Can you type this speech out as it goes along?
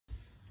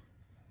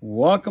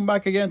Welcome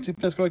back again to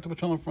Playdays Collectible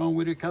channel from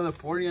Whittier,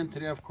 California. And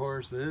today, of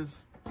course,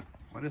 is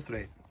what is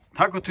today?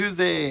 Taco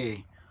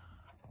Tuesday.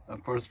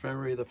 Of course,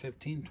 February the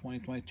 15th,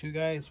 2022,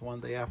 guys. One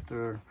day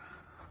after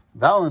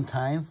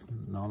Valentine's.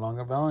 No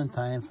longer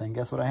Valentine's. And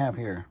guess what I have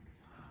here?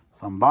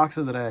 Some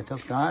boxes that I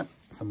just got.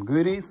 Some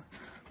goodies.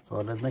 So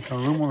let's make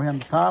some room over here on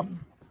the top.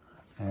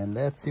 And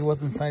let's see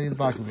what's inside these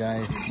boxes,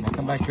 guys.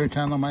 Welcome back to your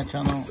channel, my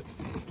channel,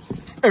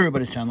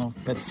 everybody's channel,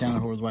 Pet's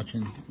channel, who was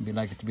watching. Be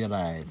like it to be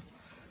alive.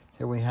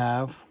 Here we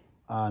have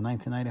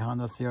 1990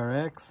 Honda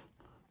CRX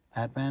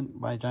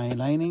Advent by Johnny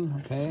Lightning.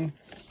 Okay,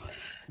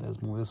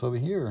 let's move this over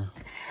here.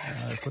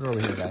 Put it over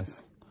here,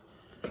 guys.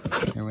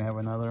 Here we have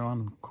another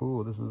one.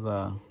 Cool. This is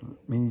a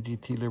mini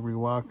GT Liberty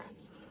Walk.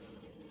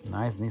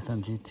 Nice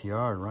Nissan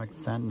GTR, rock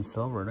sand and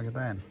silver. Look at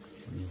that,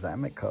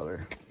 Zamet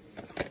color.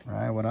 All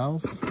right, what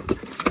else?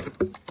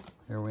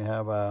 Here we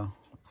have a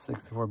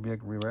 64 Buick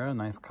Rivera.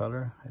 Nice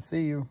color. I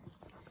see you.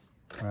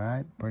 All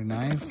right, pretty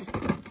nice.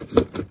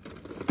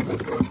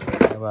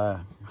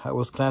 A Hot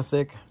Wheels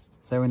Classic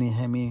 70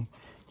 Hemi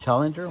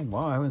Challenger.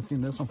 Wow, I haven't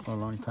seen this one for a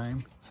long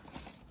time.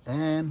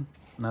 And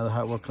another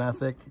Hot Wheels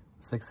Classic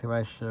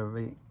 65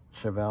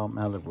 Chevelle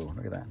Malibu.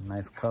 Look at that,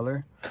 nice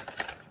color.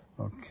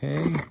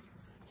 Okay,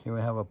 here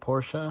we have a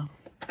Porsche.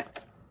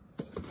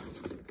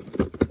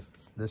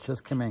 This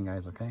just came in,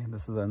 guys. Okay,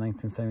 this is a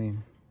 1970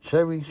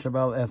 Chevy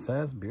Chevelle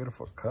SS.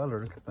 Beautiful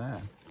color. Look at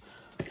that.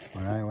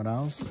 All right, what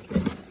else?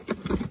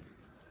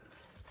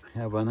 We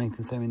have a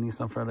 1970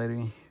 Nissan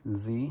Fairlady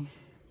Z.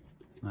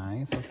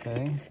 Nice,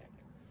 okay.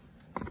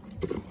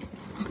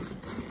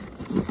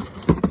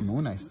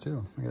 More nice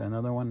too. We got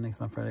another one,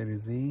 Nissan Fairlady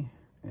Z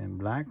in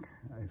black.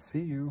 I see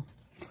you.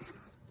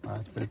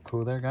 That's pretty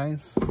cool there,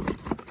 guys.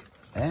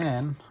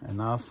 And an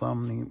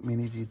awesome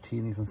mini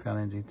GT Nissan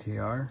Skyline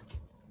GTR.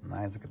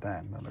 Nice, look at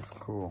that. That looks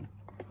cool.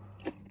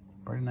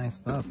 Pretty nice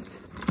stuff.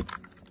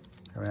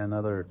 We got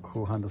another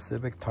cool Honda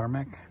Civic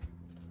Tarmac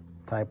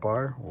Type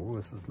R. Oh,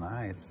 this is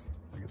nice.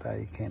 Look at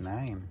that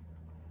EK9.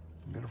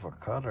 Beautiful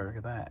color. Look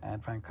at that.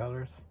 Advent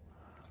colors.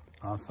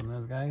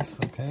 Awesomeness, guys.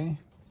 Okay.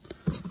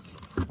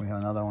 We have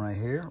another one right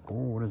here. Oh,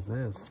 what is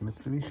this?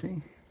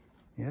 Mitsubishi?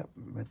 Yep,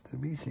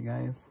 Mitsubishi,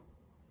 guys.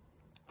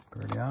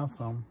 Pretty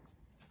awesome.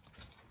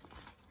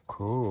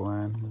 Cool,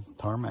 man. This is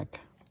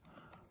Tarmac.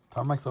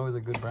 Tarmac's always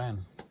a good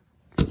brand.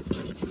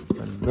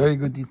 But very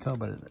good detail,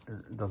 but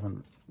it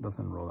doesn't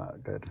roll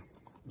out good.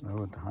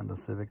 Oh, the Honda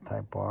Civic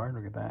Type R.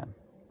 Look at that.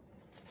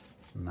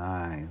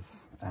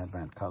 Nice.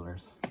 Advent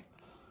colors.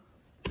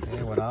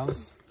 Okay, what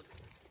else?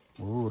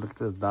 Ooh, look at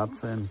this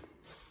Datsun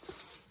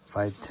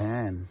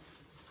 510.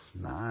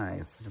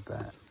 Nice. Look at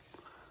that.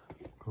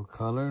 Cool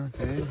color.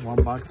 Okay,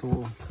 one box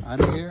out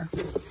of here.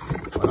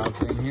 What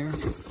else in here?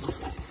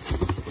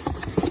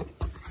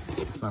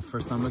 It's my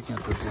first time looking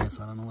at this, guys,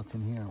 so I don't know what's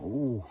in here.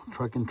 Ooh,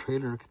 truck and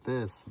trailer. Look at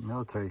this.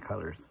 Military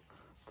colors.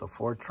 It's a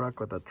Ford truck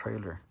with a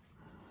trailer.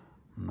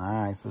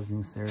 Nice. This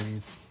new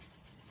series.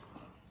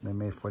 They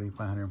made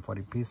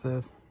 4,540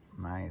 pieces.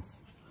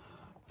 Nice.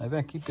 Maybe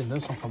I'm keeping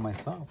this one for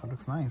myself. It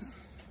looks nice.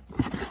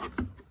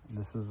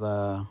 This is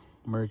a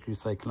Mercury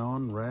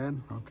Cyclone red.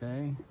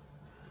 Okay.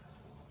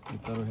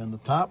 Put that over here on the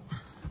top.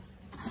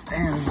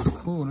 Damn, this is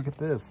cool. Look at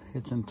this.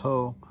 Hitch and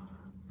tow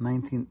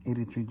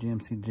 1983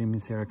 GMC Jimmy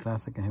Sierra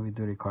Classic and heavy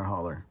duty car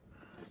hauler.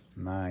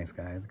 Nice,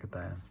 guys. Look at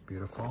that. It's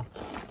beautiful.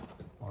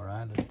 All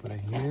right, let's put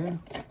it here.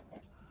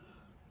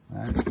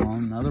 All right, go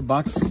on another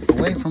box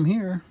away from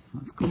here.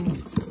 That's cool.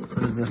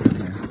 What is this in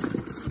here?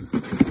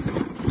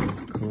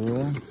 That's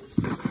cool.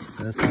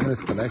 This is somebody's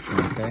collection,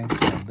 okay?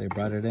 So they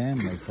brought it in,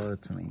 they sold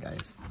it to me,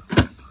 guys.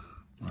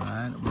 All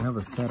right, we have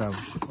a set of,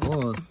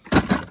 oh,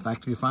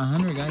 Factory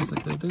 500, guys.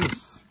 Look at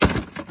this.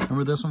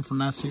 Remember this one from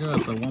last year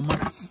at the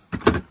Walmarts?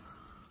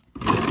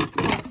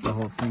 That's the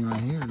whole thing right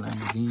here.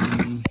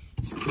 Lamborghini.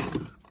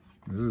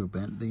 Ooh,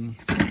 Bentley.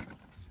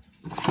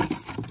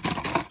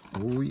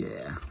 Oh,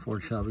 yeah.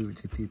 Ford Shelby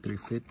with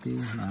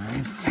GT350.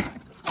 Nice.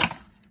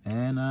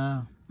 And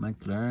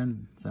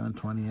McLaren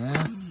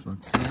 720S.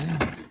 Okay,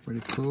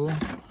 pretty cool.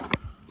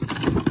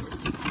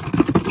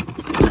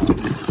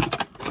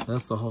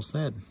 That's the whole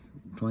set.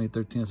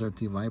 2013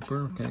 SRT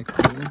Viper. Okay,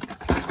 cool.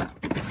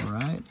 All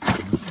right,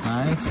 that's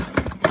nice.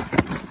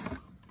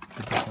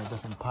 Put this in a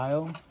different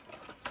pile.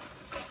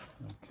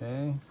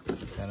 Okay,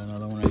 got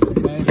another one right here,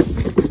 guys.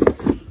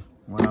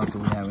 What else do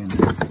we have in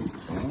there?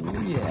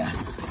 Oh yeah.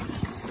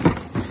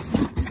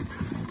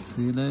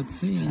 Let's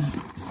see.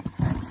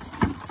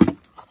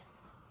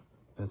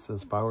 This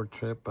is Power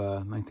Trip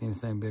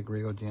 1970 Big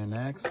Regal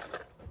GNX.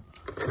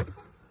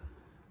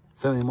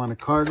 70 Monte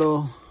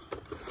Carlo.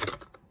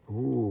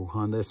 Ooh,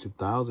 Honda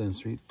S2000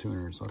 Street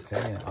Tuners.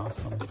 Okay,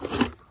 awesome.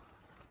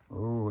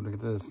 Ooh, look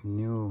at this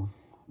new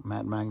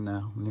Matte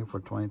Magna, new for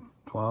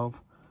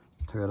 2012.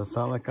 Toyota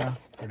Celica,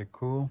 pretty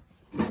cool.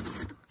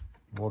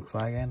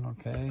 Volkswagen,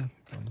 okay.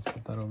 So let's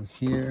put that over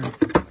here.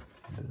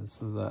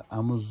 This is a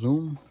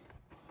Amazon.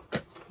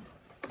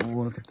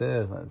 Ooh, look at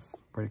this.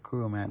 That's pretty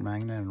cool. Matte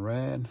Magna in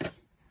red.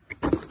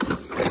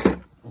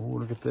 Ooh,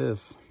 look at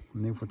this.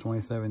 New for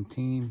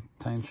 2017.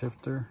 Time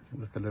shifter.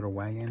 Look, a little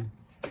wagon.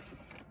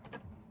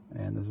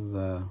 And this is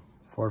a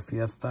Ford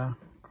Fiesta.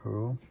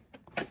 Cool.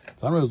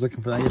 Somebody was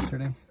looking for that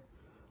yesterday.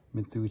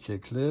 Mitsubishi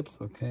Eclipse.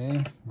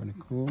 Okay. Really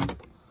cool.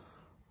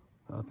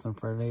 That's some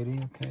Fair Lady.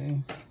 Okay.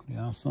 Pretty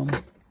awesome.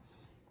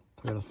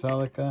 Toyota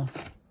Celica.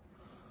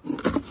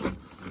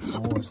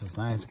 Oh, this is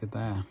nice. Look at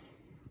that.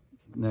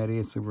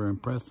 98 Subaru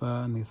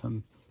Impreza.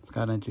 Nissan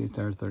Skyline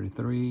GTR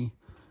 33.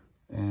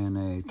 And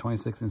a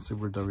 26-inch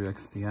Subaru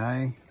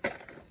WXTI.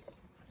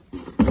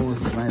 Oh,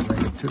 this is nice right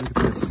here too. Look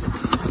at this.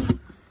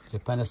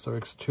 Japan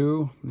Historics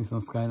 2,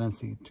 Nissan Skyline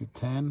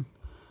C210,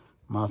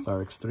 Mazda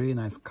RX-3,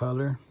 nice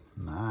color.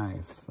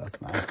 Nice, that's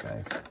nice,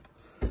 guys.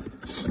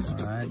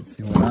 Alright, let's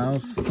see what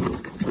else.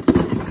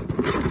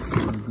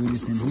 More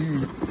goodies in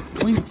here.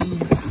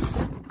 Twinkies.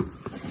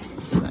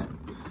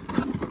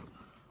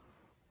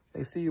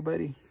 They see you,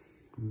 buddy.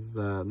 This is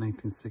a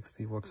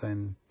 1960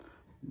 Volkswagen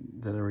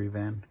delivery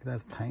van. Look at that,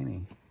 it's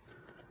tiny.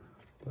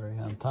 Right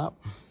on top.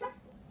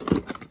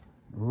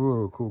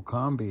 Ooh, cool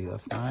combi,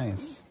 that's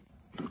nice.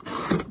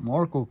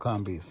 More cool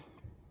combis.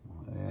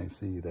 Yeah, I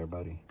see you there,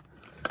 buddy.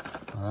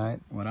 Alright,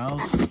 what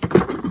else?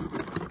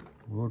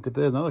 Look at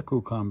this, another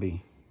cool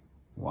combi.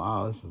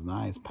 Wow, this is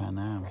nice, Pan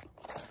Am.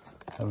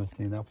 Haven't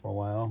seen that for a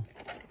while.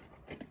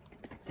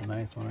 It's a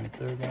nice one right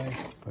there, guys.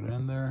 Put it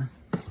in there.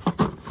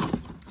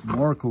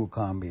 More cool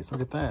combis.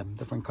 Look at that,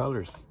 different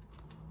colors.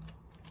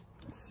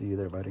 I see you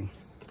there, buddy.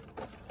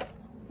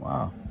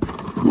 Wow,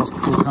 the most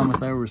cool combis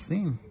I've ever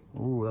seen.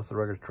 Ooh, that's a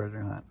regular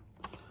treasure hunt.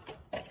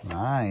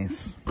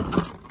 Nice.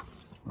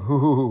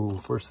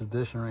 Ooh, first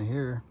edition right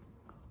here.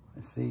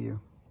 I see you.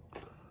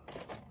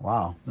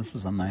 Wow, this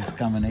is a nice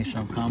combination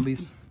of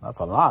combis. That's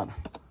a lot.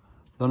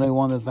 The only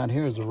one that's not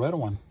here is the red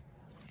one.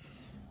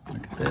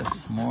 Look at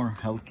this. More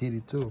Hello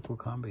Kitty too. Cool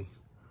combi.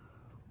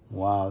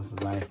 Wow, this is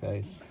nice,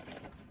 guys.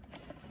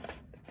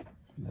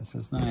 This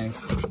is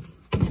nice.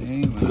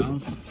 Okay, what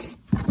else?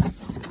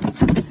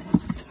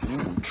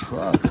 Ooh,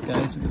 trucks,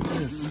 guys. Look at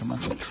this. So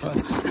much of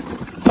trucks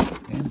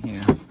in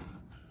here.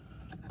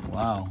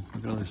 Wow,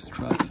 look at all these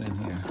trucks in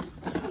here.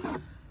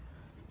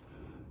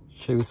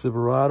 Chevy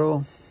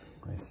Silverado,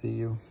 I see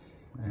you.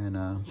 And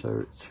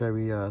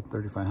Chevy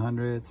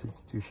 3500,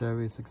 62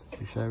 Chevy,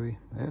 62 Chevy.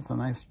 It's a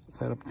nice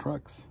set of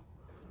trucks.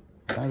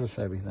 Tons of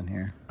Chevys in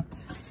here.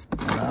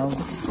 What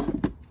else?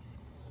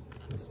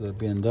 This is a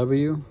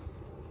BMW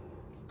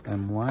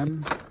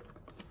M1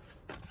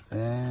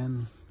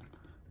 and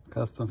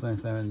custom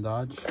 77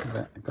 Dodge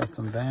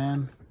custom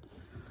van.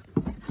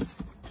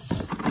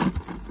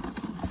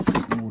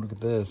 Look at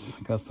this,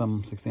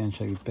 custom 16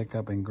 Chevy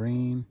pickup in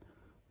green,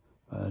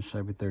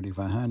 Chevy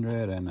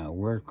 3500, and a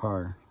Word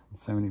car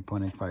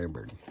 70.8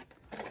 Firebird.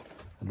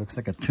 It looks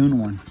like a tuned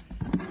one.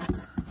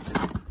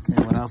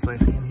 Okay, what else do I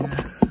see in here?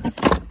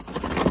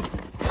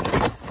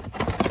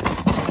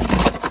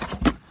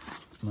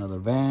 Another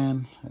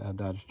van, a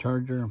Dodge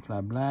Charger in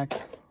flat black.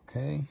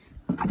 Okay,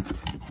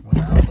 what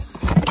else?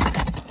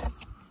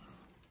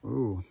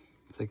 Ooh,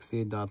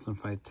 68 Datsun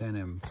 510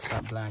 in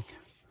flat black.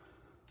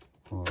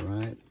 All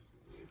right.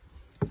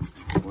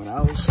 What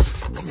else?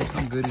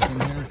 Some goodies in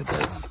here. Look at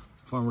this.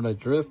 Formula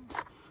Drift.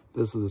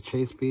 This is the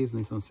Chase piece.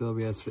 Nissan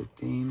Silvia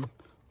S15.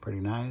 Pretty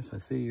nice. I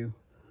see you.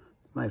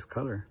 It's a nice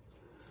color.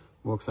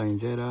 Volkswagen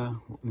Jetta.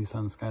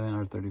 Nissan Skyline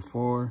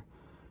R34.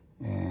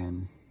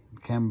 And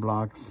Chem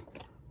Blocks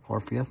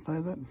Ford Fiesta,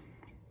 is it?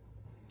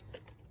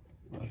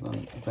 That's not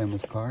a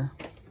famous car.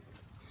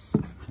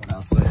 What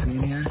else do I see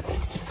in here?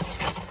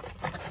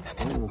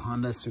 Oh,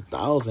 Honda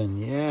 2000.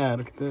 Yeah,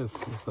 look at this.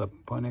 It's a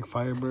Pontiac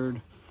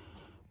Firebird.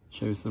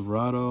 Chevy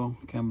Silverado,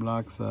 Chem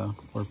Blocks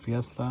Ford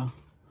Fiesta.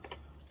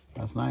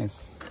 That's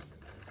nice.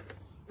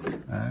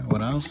 Alright,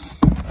 what else?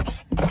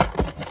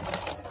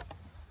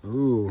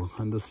 Ooh,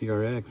 Honda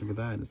CRX. Look at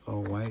that. It's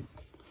all white.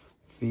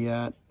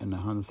 Fiat and the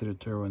Honda City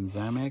Turbo and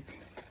Zamek.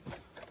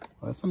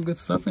 Well, that's some good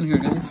stuff in here,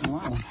 guys.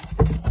 Wow.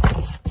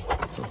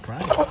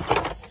 Surprise.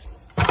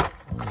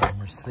 Ooh,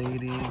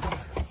 Mercedes.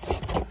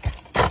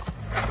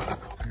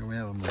 Here we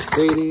have a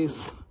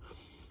Mercedes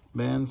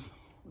Benz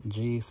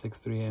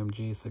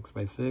G63AMG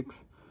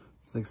 6x6,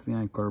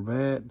 69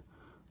 Corvette,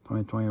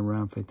 2020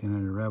 Ram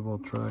 1500 Rebel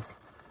truck,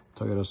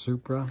 Toyota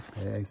Supra.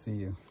 Hey, I see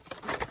you.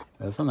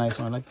 That's a nice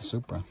one. I like the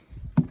Supra.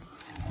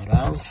 What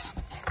else?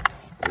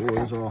 Oh,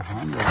 these are all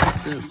Honda. Look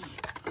at this.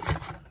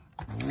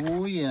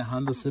 Oh yeah,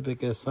 Honda Civic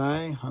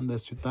Si, Honda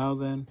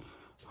S2000,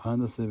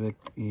 Honda Civic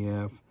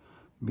EF,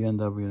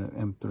 BMW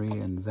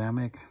M3, and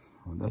Zamek.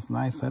 Oh, that's a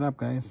nice setup,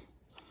 guys.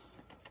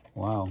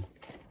 Wow,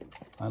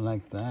 I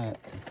like that.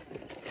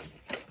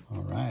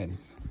 All right,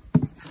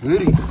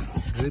 goodies,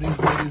 goodies,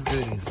 goodies,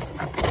 goodies.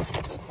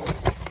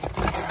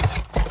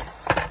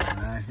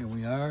 All right, here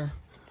we are.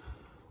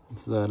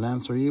 This is a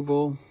Lancer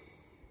Evo,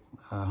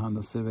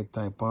 Honda Civic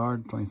Type R,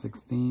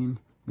 2016,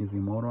 BZ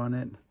motor on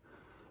it.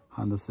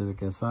 Honda Civic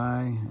Si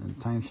and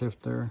time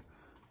shifter,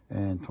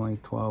 and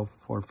 2012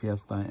 Ford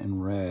Fiesta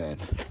in red.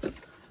 I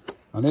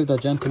wonder if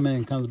that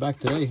gentleman comes back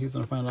today. He's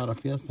gonna find a lot of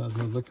Fiestas.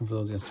 He was looking for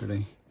those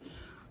yesterday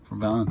for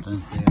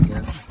Valentine's Day, I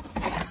guess.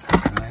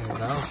 All right,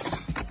 what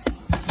else?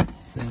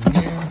 In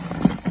here.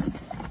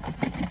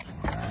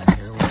 All right,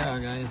 here we are,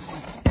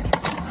 guys.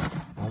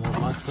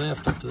 box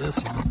left after this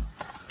one.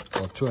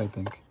 Well, 2, I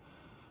think.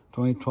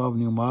 2012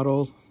 new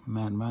models,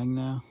 Matt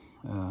Magna,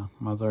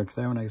 Mazda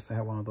RX-7. I used to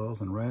have one of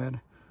those in red,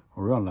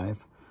 or real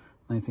life.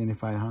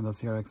 1985 Honda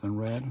CRX in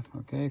red.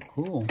 Okay,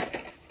 cool.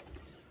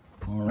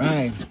 All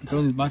right,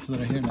 throw these boxes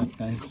that are here now,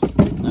 guys.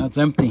 Now it's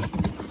empty.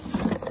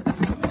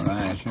 All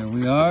right, here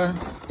we are.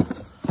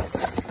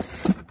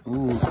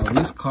 Ooh,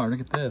 police car.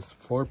 Look at this.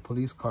 Ford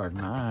police car.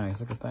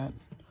 Nice. Look at that.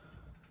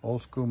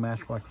 Old school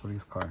Matchbox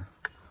police car.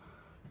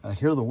 I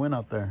hear the wind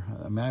out there.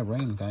 It might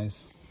rain,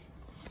 guys.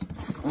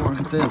 Oh, look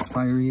at this.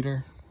 Fire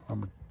eater.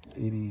 Number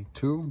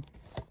 82.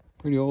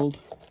 Pretty old.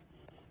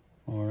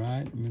 All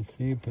right. Let me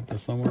see. Put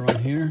this somewhere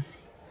on here.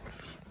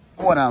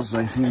 What else do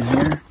I see in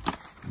here?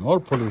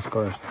 More police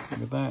cars.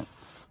 Look at that.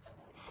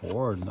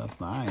 Ford. That's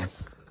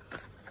nice.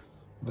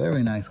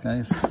 Very nice,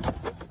 guys.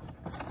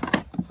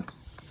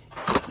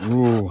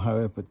 Ooh,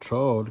 Highway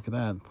Patrol. Look at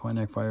that.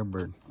 Pontiac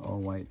Firebird. All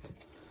white.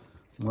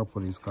 More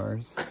police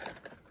cars.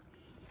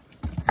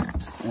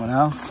 What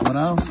else? What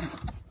else?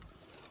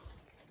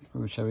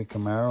 Ooh, Chevy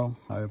Camaro.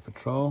 Highway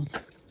Patrol.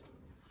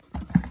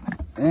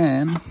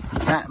 And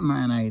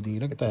Batman ID.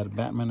 Look at that.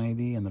 Batman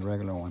ID and the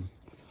regular one.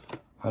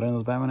 How do I know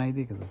it's Batman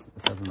ID? Because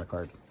it says in the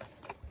card.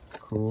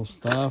 Cool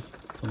stuff.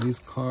 Police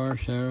car.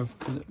 Sheriff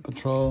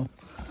Patrol.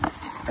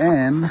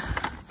 And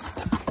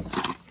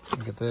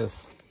look at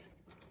this.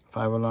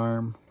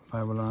 5-alarm,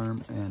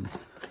 and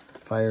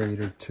Fire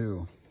Eater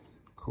 2.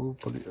 Cool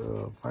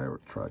fire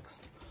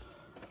trucks.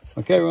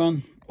 Okay,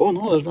 everyone. Oh,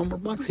 no, there's one more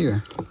box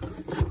here.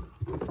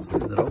 Is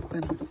it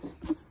open?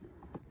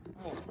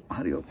 Oh,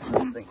 how do you open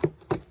this thing?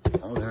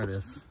 Oh, there it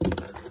is.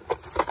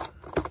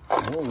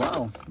 Oh,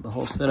 wow. The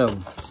whole set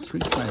of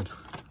street side.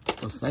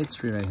 The Slide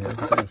Street right here.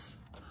 Look at this.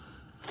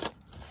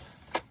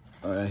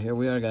 All right, here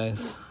we are,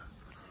 guys.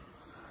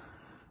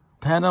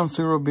 Pan Am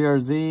Subaru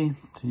BRZ,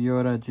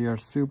 Toyota GR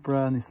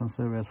Supra, Nissan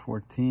Silvia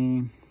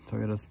S14,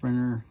 Toyota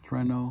Sprinter,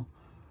 Treno,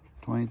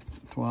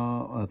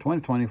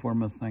 2024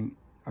 Mustang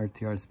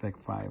RTR Spec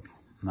 5.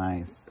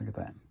 Nice, look at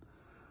that.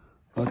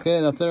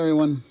 Okay, that's it,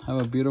 everyone. Have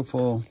a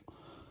beautiful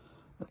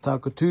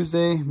Taco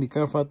Tuesday. Be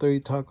careful out there,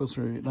 eat tacos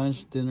for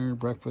lunch, dinner,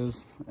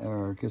 breakfast,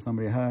 or give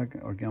somebody a hug,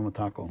 or give them a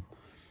taco.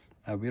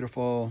 Have a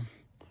beautiful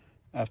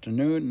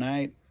afternoon,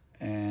 night,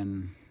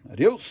 and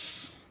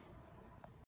adios.